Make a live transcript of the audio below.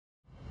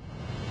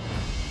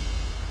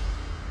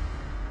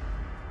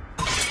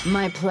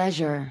My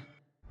pleasure.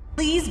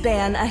 Please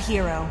ban a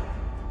hero.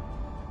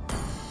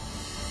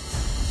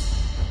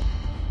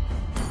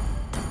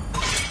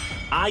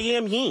 I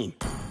am Yin,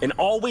 and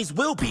always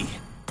will be,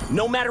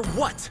 no matter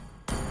what.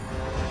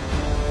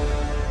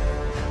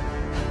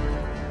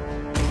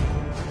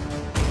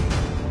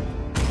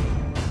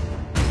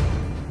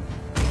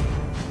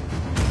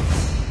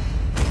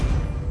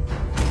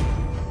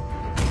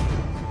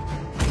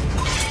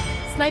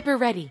 Sniper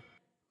ready.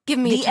 Give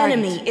me The a target.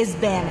 enemy is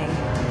banning.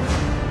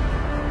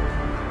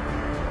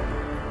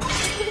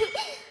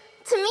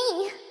 To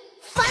me,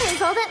 fun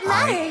is all that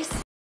matters.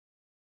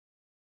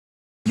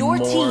 Your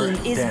More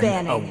team is than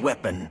banning. a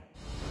weapon.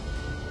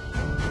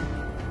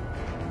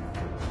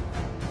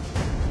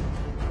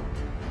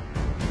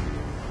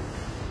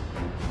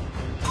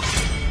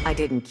 I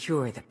didn't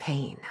cure the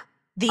pain.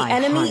 The I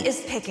enemy hunt.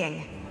 is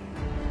picking.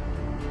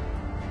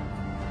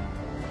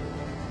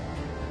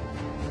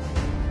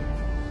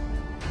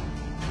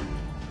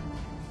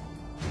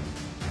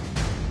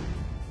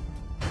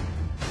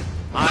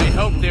 I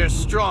hope they're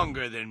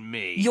stronger than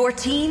me. Your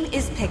team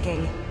is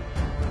picking.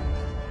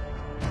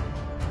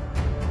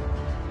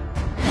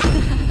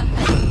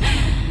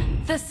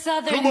 The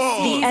southern Come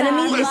on, seas the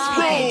enemy are is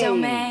my picking.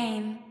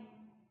 domain.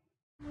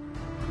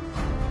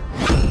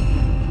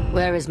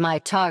 Where is my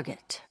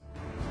target?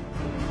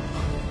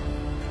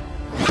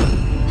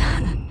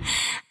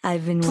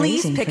 I've been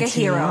Please waiting pick for a too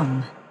hero.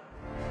 long.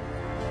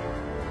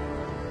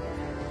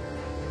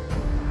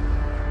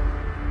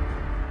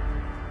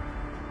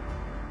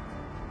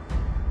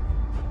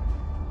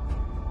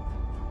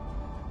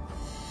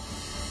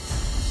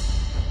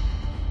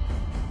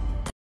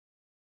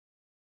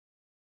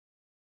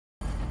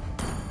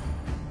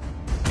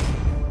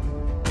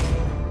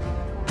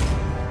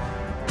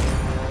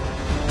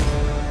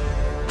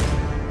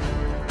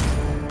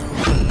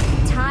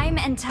 Time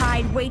and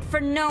tide wait for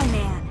no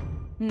man,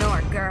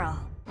 nor girl.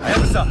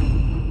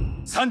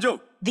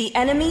 The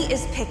enemy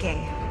is picking.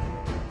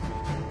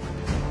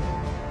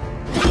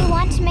 Do you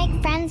want to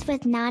make friends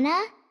with Nana?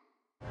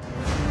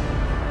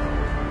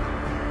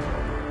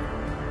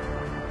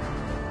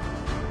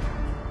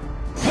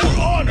 For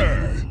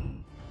honor!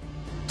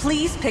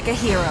 Please pick a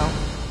hero.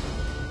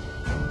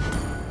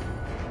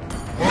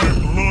 My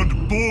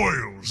blood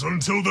boils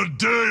until the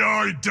day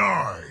I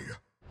die.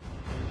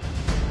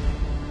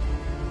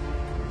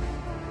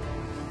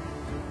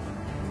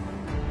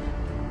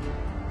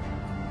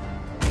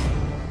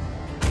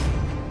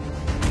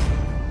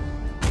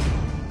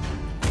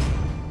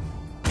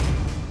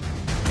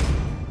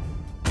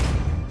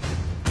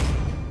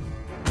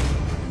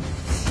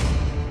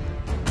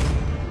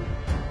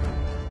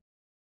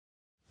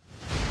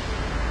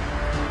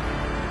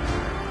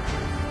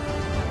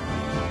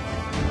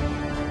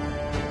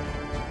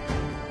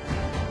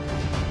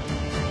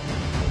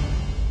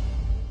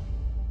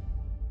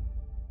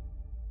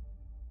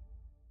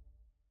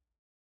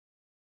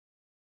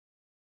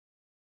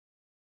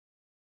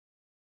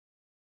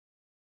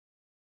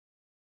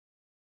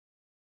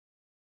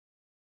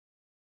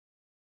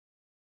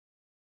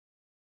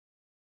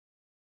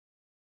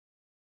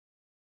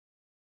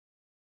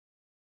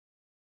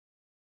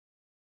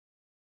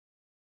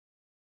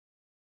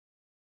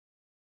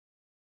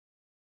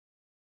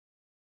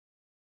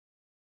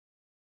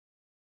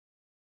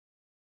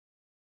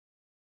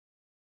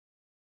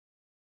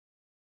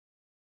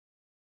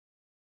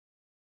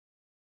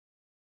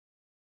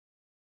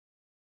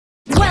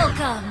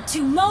 Welcome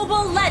to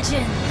Mobile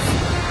Legends!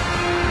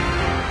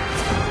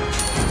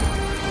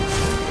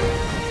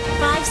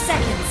 5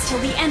 seconds till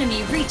the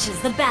enemy reaches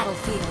the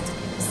battlefield.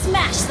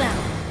 Smash them!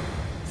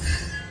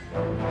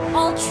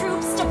 All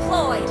troops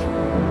deployed!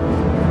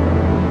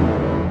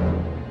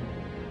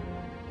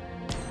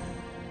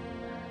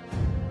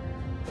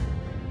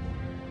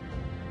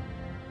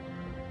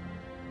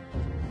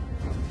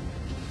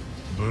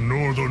 The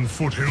northern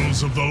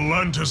foothills of the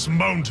Lantis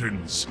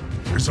Mountains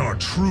is our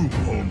true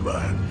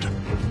homeland.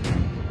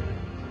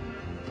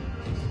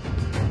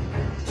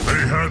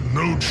 They had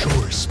no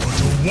choice but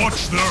to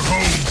watch their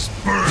homes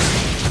burn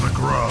to the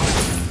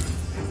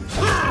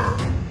ground.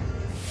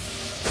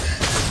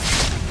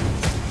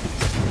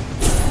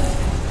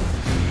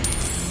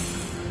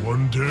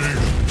 One day,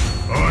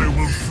 I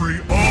will free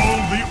all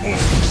the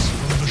orcs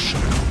from the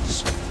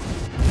shadows.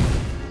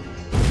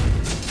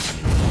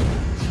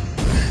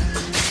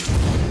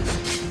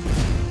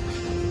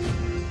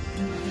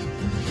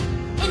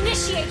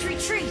 Initiate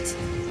retreat!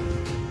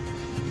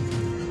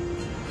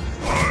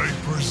 I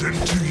present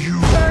to you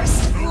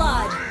First the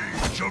blood.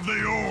 rage of the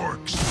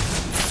orcs.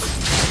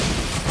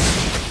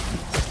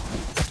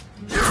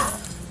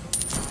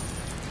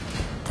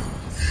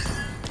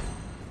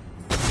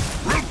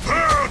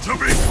 Prepare to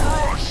be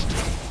crushed.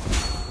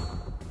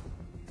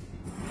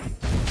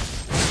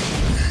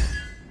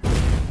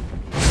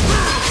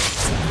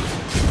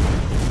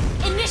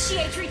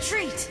 Initiate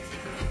retreat!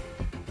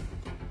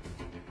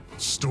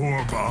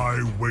 Storm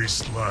Eye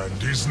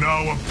Wasteland is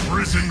now a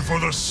prison for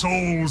the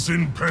souls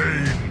in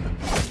pain.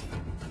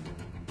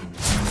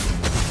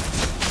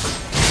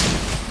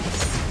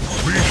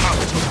 We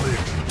have to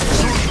live,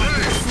 so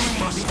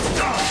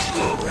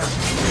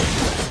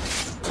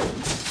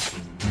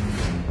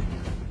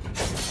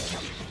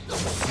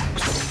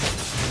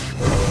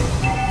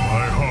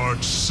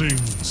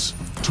ends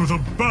to the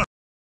battle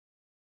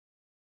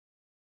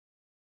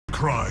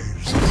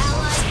cries. An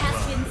ally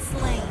has been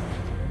slain.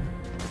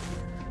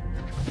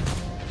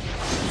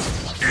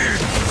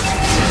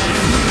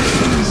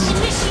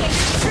 Initiate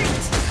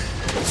retreat.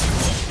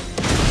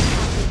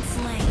 Have been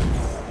slain.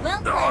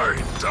 Well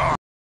played. Die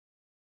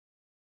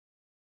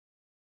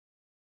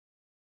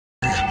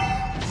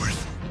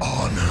with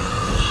honor.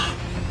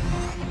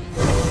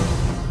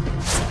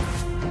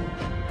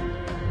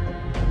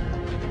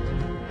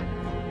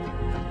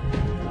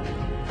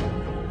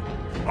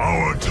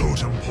 Our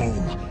totem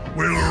pole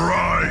will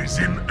rise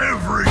in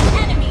every...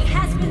 Enemy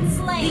has been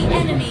slain. The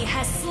enemy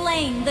has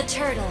slain the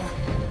turtle.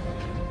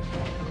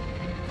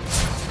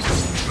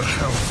 The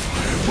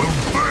hellfire will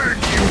burn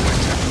you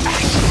into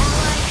ashes.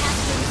 Ally has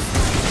been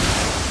slain.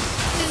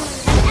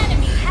 An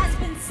enemy has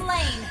been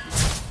slain.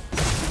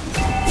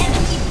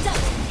 Enemy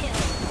double kill.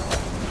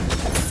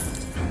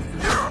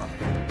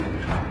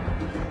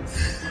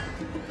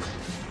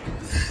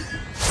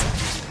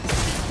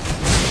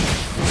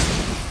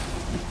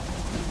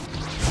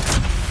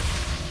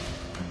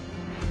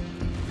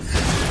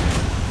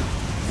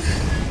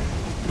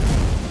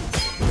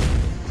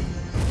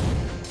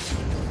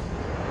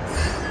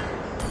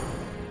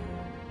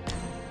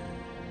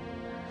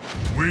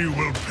 We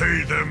will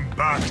pay them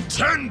back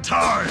 10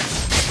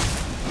 times!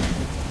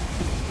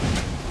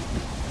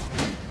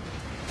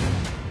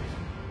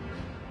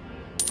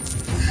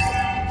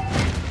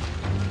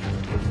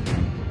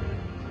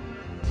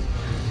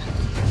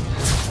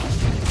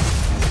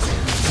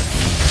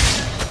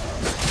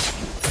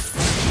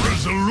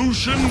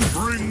 Resolution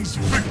brings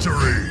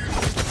victory!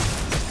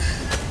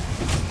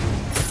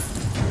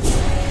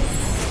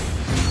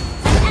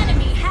 An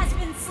enemy has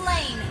been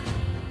slain.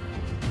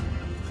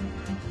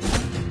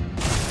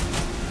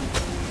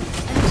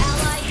 An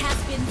ally has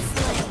been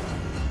slain.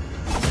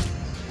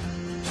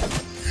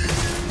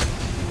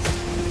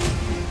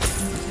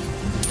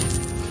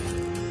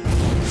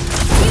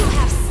 You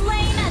have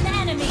slain an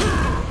enemy.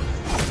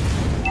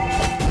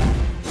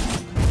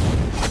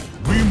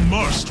 We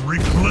must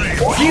reclaim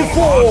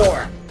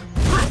Q4!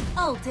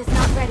 Ult is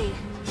not ready.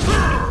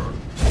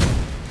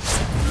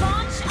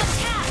 Launch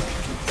attack.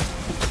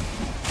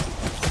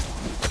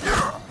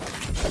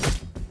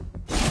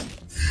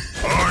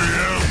 I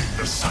am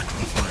the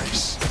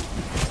sacrifice.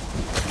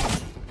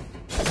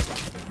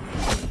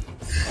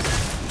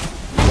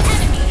 An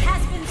enemy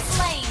has been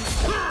slain.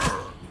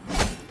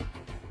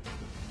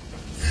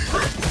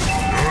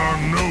 There are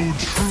no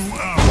true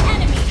allies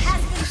Enemy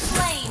has been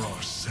slain. for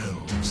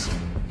ourselves.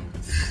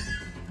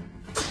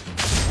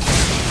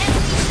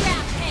 Enemy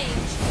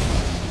rampage.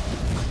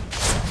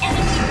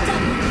 Enemy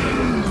double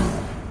kill.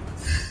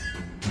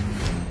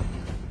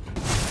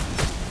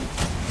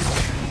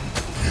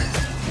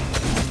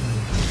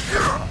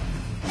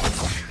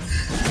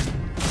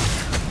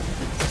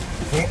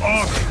 For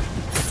honor,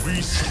 we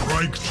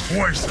strike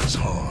twice as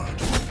hard.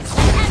 An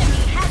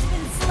enemy has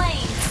been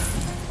slain.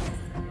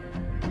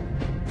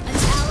 An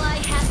ally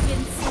has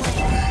been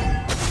slain.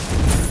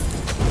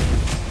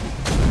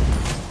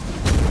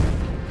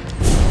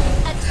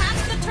 Attack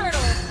the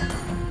turtle.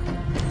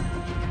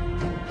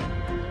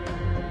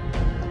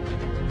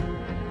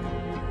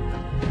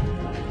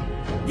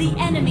 The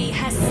enemy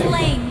has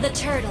slain the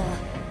turtle. An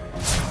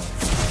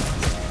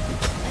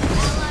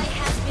ally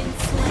has been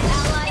slain.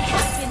 Ally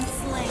has been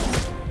slain.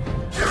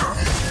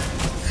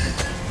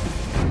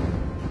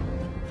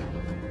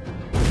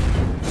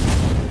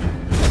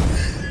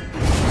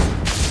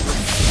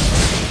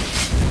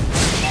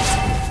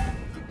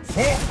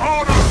 For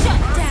honor!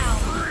 Shut down!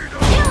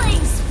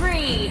 Killing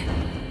spree!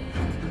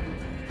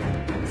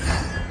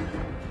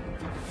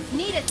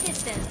 Need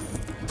assistance.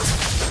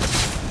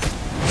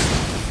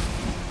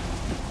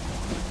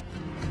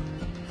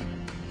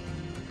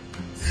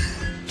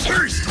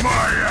 Taste my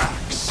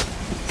axe!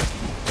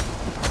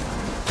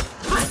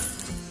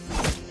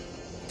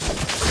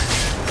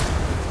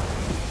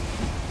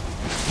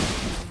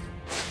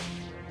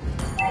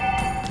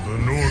 The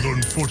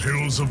northern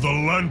foothills of the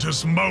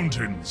Lantis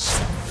Mountains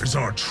is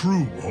our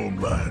true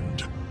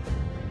homeland.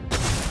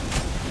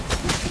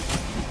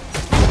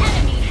 An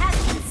enemy has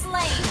been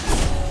slain.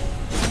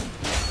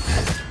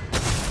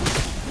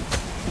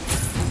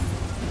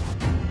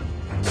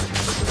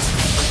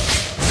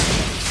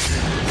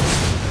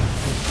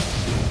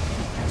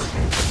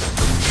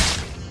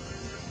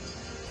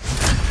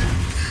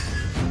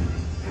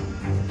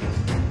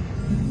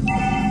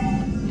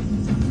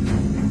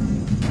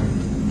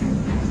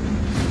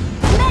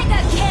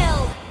 Mega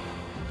kill!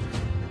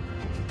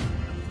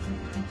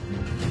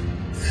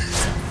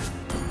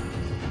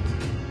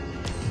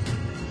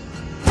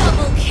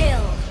 Double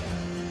kill!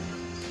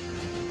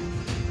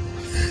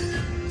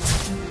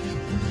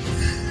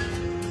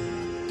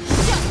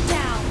 Shut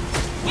down!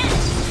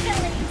 Enemy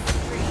killing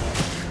spree!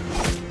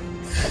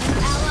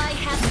 An ally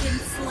has been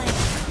slain.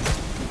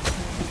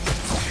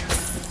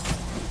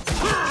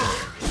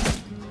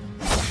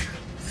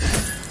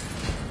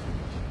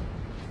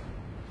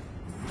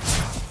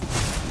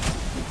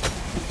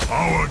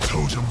 Our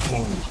totem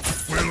pole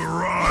will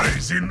rise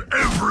enemies in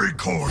every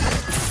corner.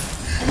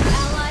 An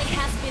ally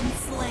has been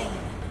slain.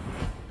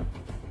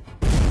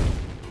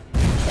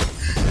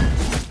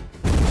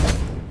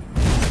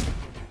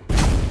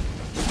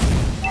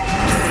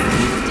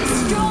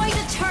 Destroy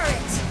the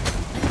turret.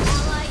 An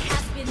ally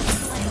has been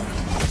slain.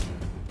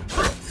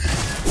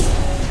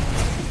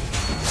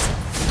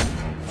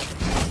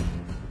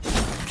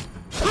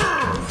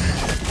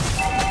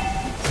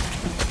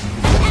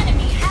 An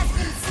enemy has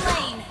been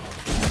slain.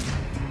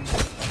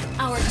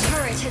 Our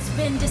turret has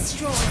been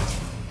destroyed.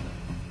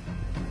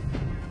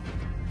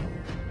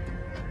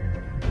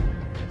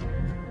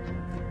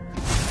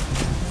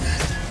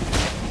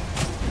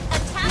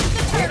 Attack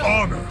the For turtle.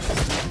 honor,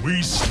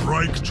 we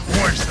strike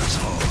twice as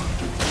hard.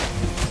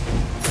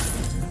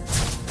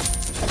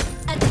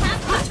 Attack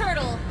the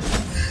turtle.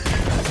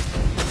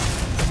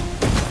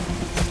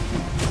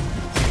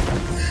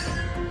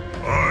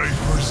 I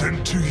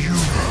present to you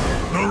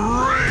the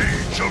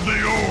rage of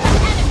the orc.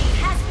 Enemy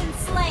has been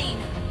slain.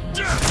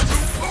 Death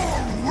to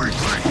all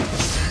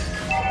weaklings.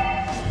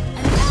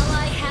 An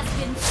ally has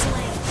been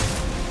slain.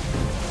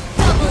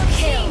 Double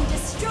kill.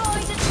 Destroy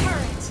the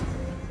turret.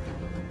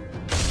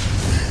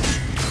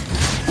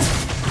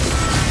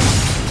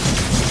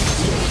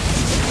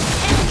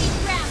 Enemy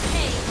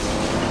rampage.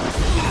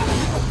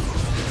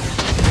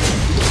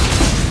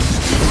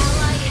 The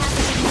ally has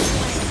been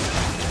slain.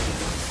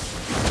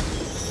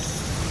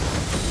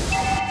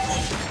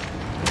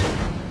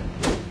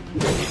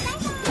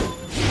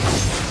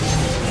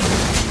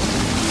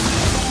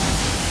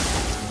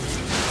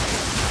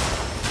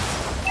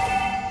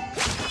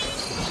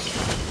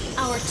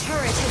 Our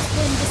turret has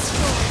been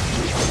destroyed.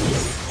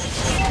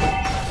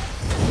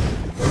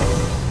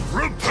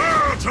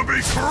 Prepare to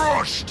be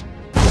crushed.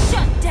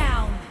 Shut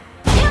down.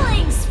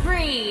 Killing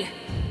spree.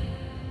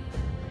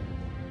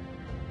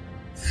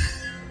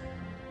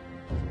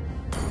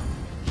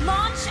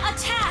 Launch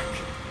attack.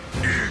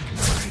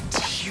 Ignorant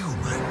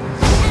human.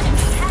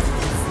 Enemy has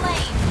been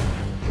slain.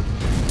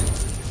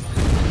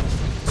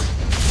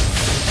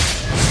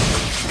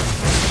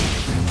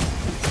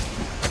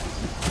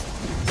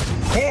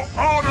 For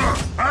honor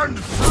and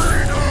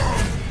freedom.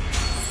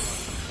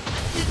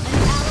 An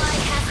ally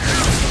has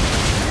been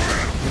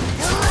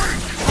slain.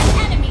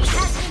 An enemy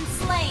has been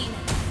slain.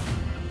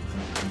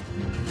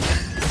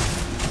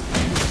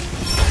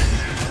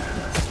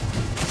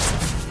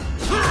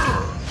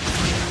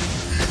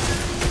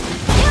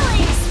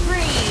 Killing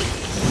spree.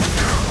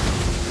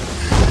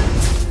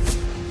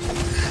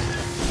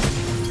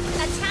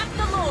 Attack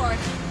the Lord.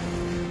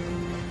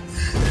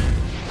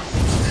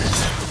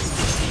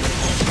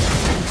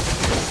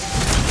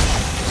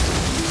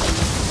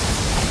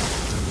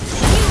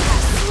 You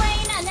have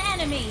slain an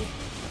enemy.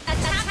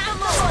 Attack the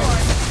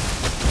Lord.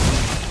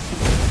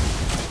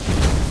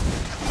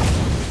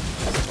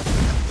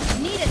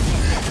 Need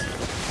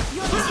assistance.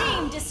 Your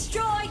team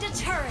destroyed a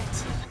turret.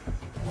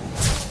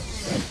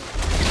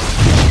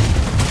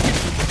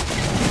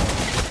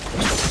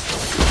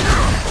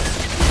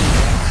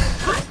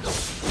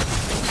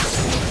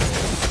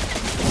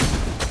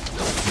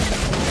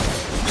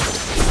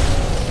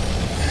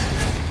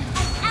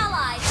 An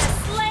ally has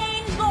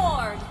slain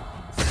Lord.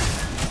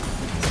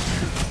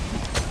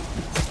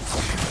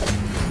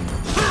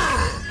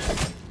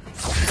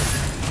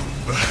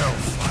 The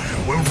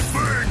hellfire will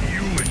burn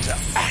you into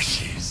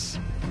ashes.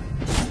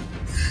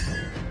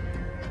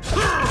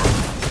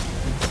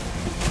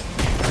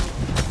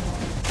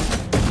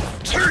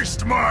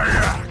 Taste my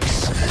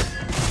axe.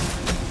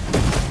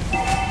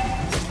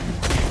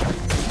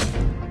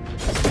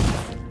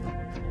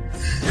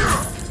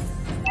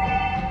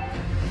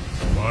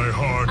 My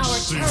heart Our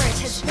sings turret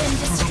has been to the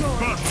destroyed.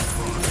 battle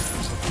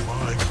cries of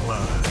my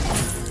clan.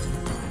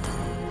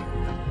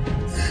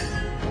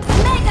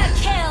 Mega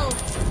kill.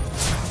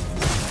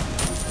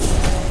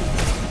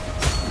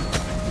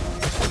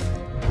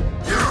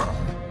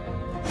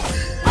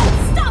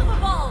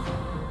 Unstoppable.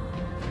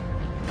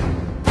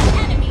 An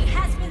enemy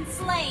has been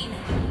slain.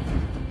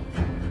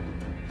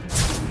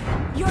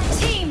 Your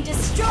team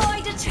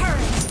destroyed a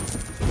turret.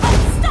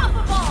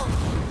 Unstoppable.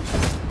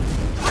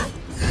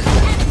 An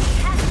enemy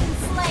has been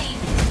slain.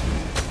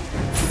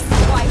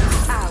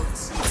 Wiped out.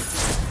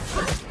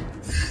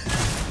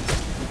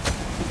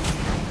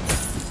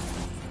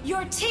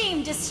 Your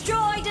team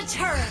destroyed a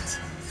turret.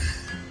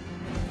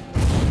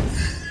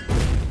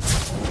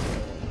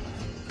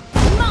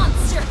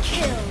 Monster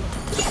kill.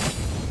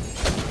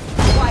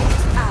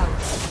 Wiped out.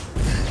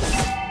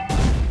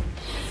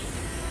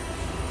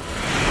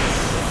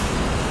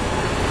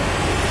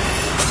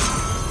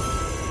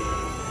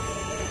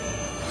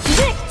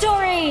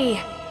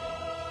 Victory!